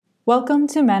Welcome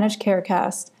to Managed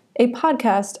Carecast, a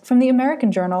podcast from the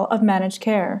American Journal of Managed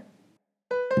Care.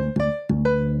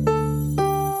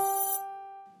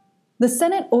 The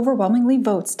Senate overwhelmingly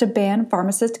votes to ban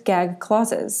pharmacist gag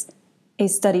clauses. A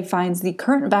study finds the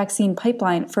current vaccine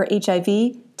pipeline for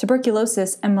HIV,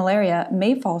 tuberculosis, and malaria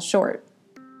may fall short.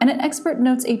 And an expert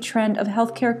notes a trend of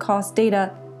healthcare cost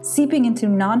data seeping into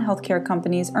non-healthcare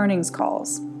companies' earnings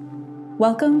calls.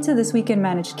 Welcome to This Week in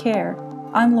Managed Care.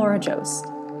 I'm Laura Jose.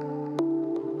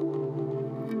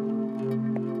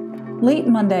 Late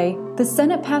Monday, the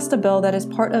Senate passed a bill that is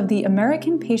part of the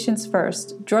American Patients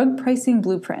First drug pricing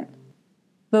blueprint.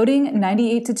 Voting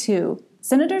 98-2,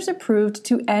 senators approved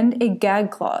to end a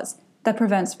gag clause that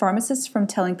prevents pharmacists from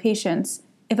telling patients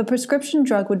if a prescription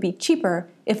drug would be cheaper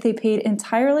if they paid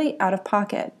entirely out of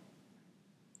pocket.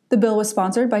 The bill was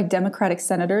sponsored by Democratic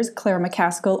Senators Claire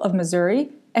McCaskill of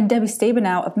Missouri and Debbie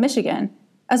Stabenow of Michigan,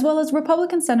 as well as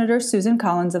Republican Senator Susan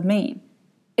Collins of Maine.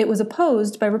 It was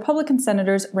opposed by Republican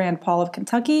Senators Rand Paul of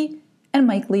Kentucky and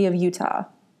Mike Lee of Utah.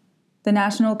 The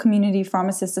National Community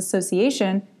Pharmacists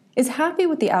Association is happy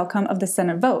with the outcome of the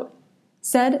Senate vote,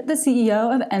 said the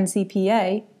CEO of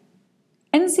NCPA.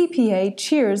 NCPA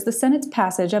cheers the Senate's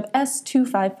passage of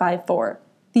S-2554,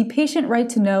 the Patient Right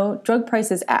to Know Drug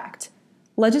Prices Act,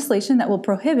 legislation that will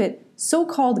prohibit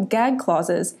so-called gag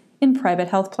clauses in private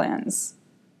health plans.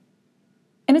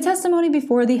 In a testimony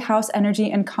before the House Energy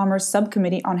and Commerce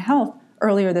Subcommittee on Health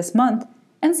earlier this month,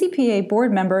 NCPA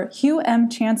board member Hugh M.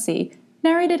 Chansey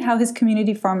narrated how his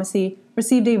community pharmacy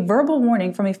received a verbal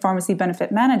warning from a pharmacy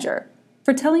benefit manager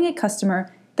for telling a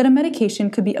customer that a medication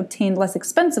could be obtained less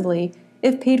expensively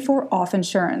if paid for off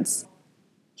insurance.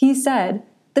 He said,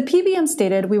 "The PBM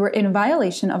stated we were in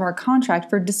violation of our contract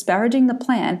for disparaging the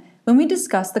plan when we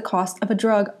discussed the cost of a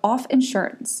drug off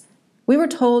insurance. We were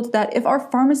told that if our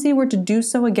pharmacy were to do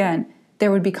so again,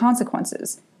 there would be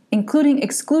consequences, including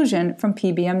exclusion from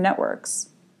PBM networks."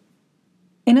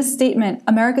 In a statement,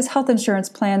 America's health insurance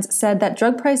plans said that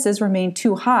drug prices remain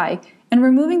too high, and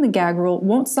removing the gag rule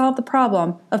won't solve the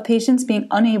problem of patients being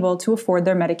unable to afford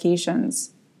their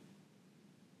medications.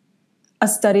 A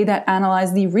study that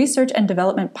analyzed the research and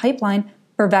development pipeline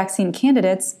for vaccine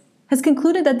candidates has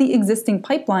concluded that the existing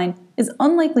pipeline is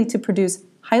unlikely to produce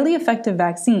highly effective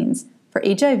vaccines for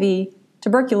HIV,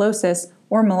 tuberculosis,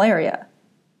 or malaria,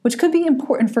 which could be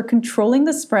important for controlling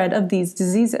the spread of these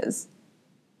diseases.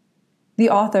 The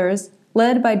authors,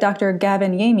 led by Dr.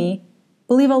 Gavin Yamey,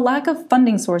 believe a lack of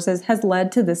funding sources has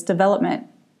led to this development.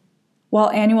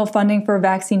 While annual funding for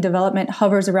vaccine development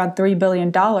hovers around $3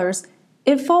 billion,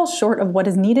 it falls short of what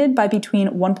is needed by between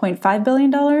 $1.5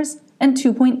 billion and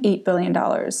 $2.8 billion.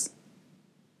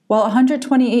 While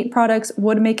 128 products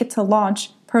would make it to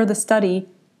launch per the study,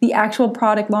 the actual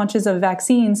product launches of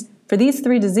vaccines for these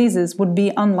three diseases would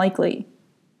be unlikely.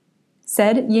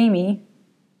 Said Yamey,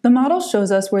 "The model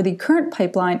shows us where the current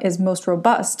pipeline is most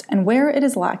robust and where it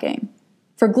is lacking.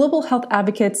 For global health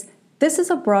advocates, this is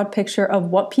a broad picture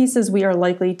of what pieces we are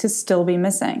likely to still be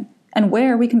missing, and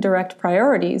where we can direct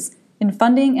priorities in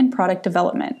funding and product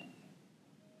development."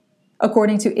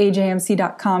 According to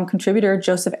AJMC.com contributor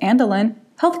Joseph Andelin,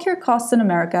 healthcare costs in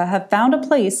America have found a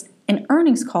place in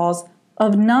earnings calls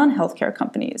of non-healthcare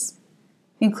companies,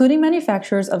 including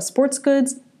manufacturers of sports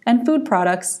goods and food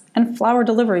products and flower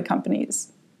delivery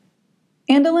companies.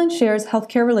 Andelin shares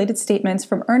healthcare-related statements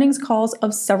from earnings calls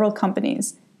of several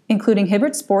companies, including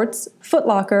Hibbert Sports, Foot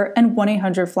Locker, and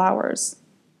 1-800-Flowers.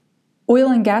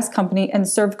 Oil and gas company and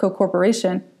Servco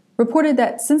Corporation reported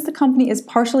that since the company is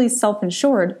partially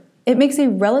self-insured, it makes a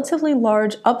relatively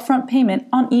large upfront payment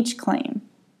on each claim.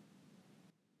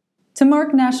 To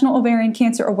mark National Ovarian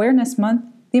Cancer Awareness Month,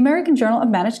 the American Journal of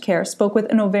Managed Care spoke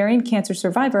with an ovarian cancer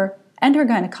survivor and her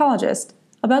gynecologist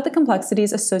about the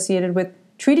complexities associated with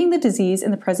treating the disease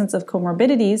in the presence of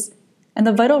comorbidities and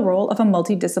the vital role of a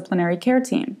multidisciplinary care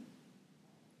team.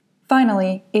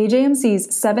 Finally,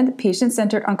 AJMC's 7th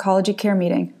Patient-Centered Oncology Care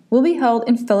Meeting will be held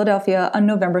in Philadelphia on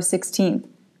November 16th,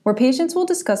 where patients will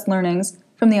discuss learnings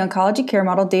from the oncology care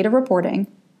model data reporting,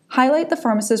 highlight the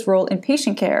pharmacist's role in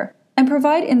patient care, and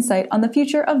provide insight on the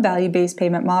future of value-based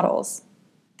payment models.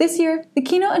 This year, the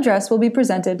keynote address will be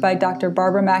presented by Dr.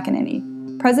 Barbara McEnany,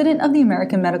 President of the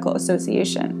American Medical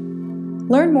Association.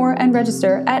 Learn more and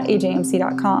register at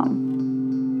ajmc.com.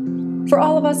 For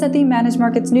all of us at the Managed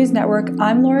Markets News Network,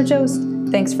 I'm Laura Jose.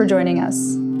 Thanks for joining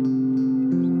us.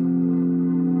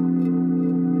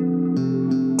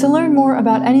 To learn more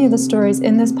about any of the stories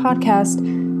in this podcast,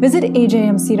 visit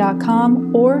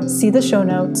ajmc.com or see the show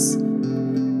notes.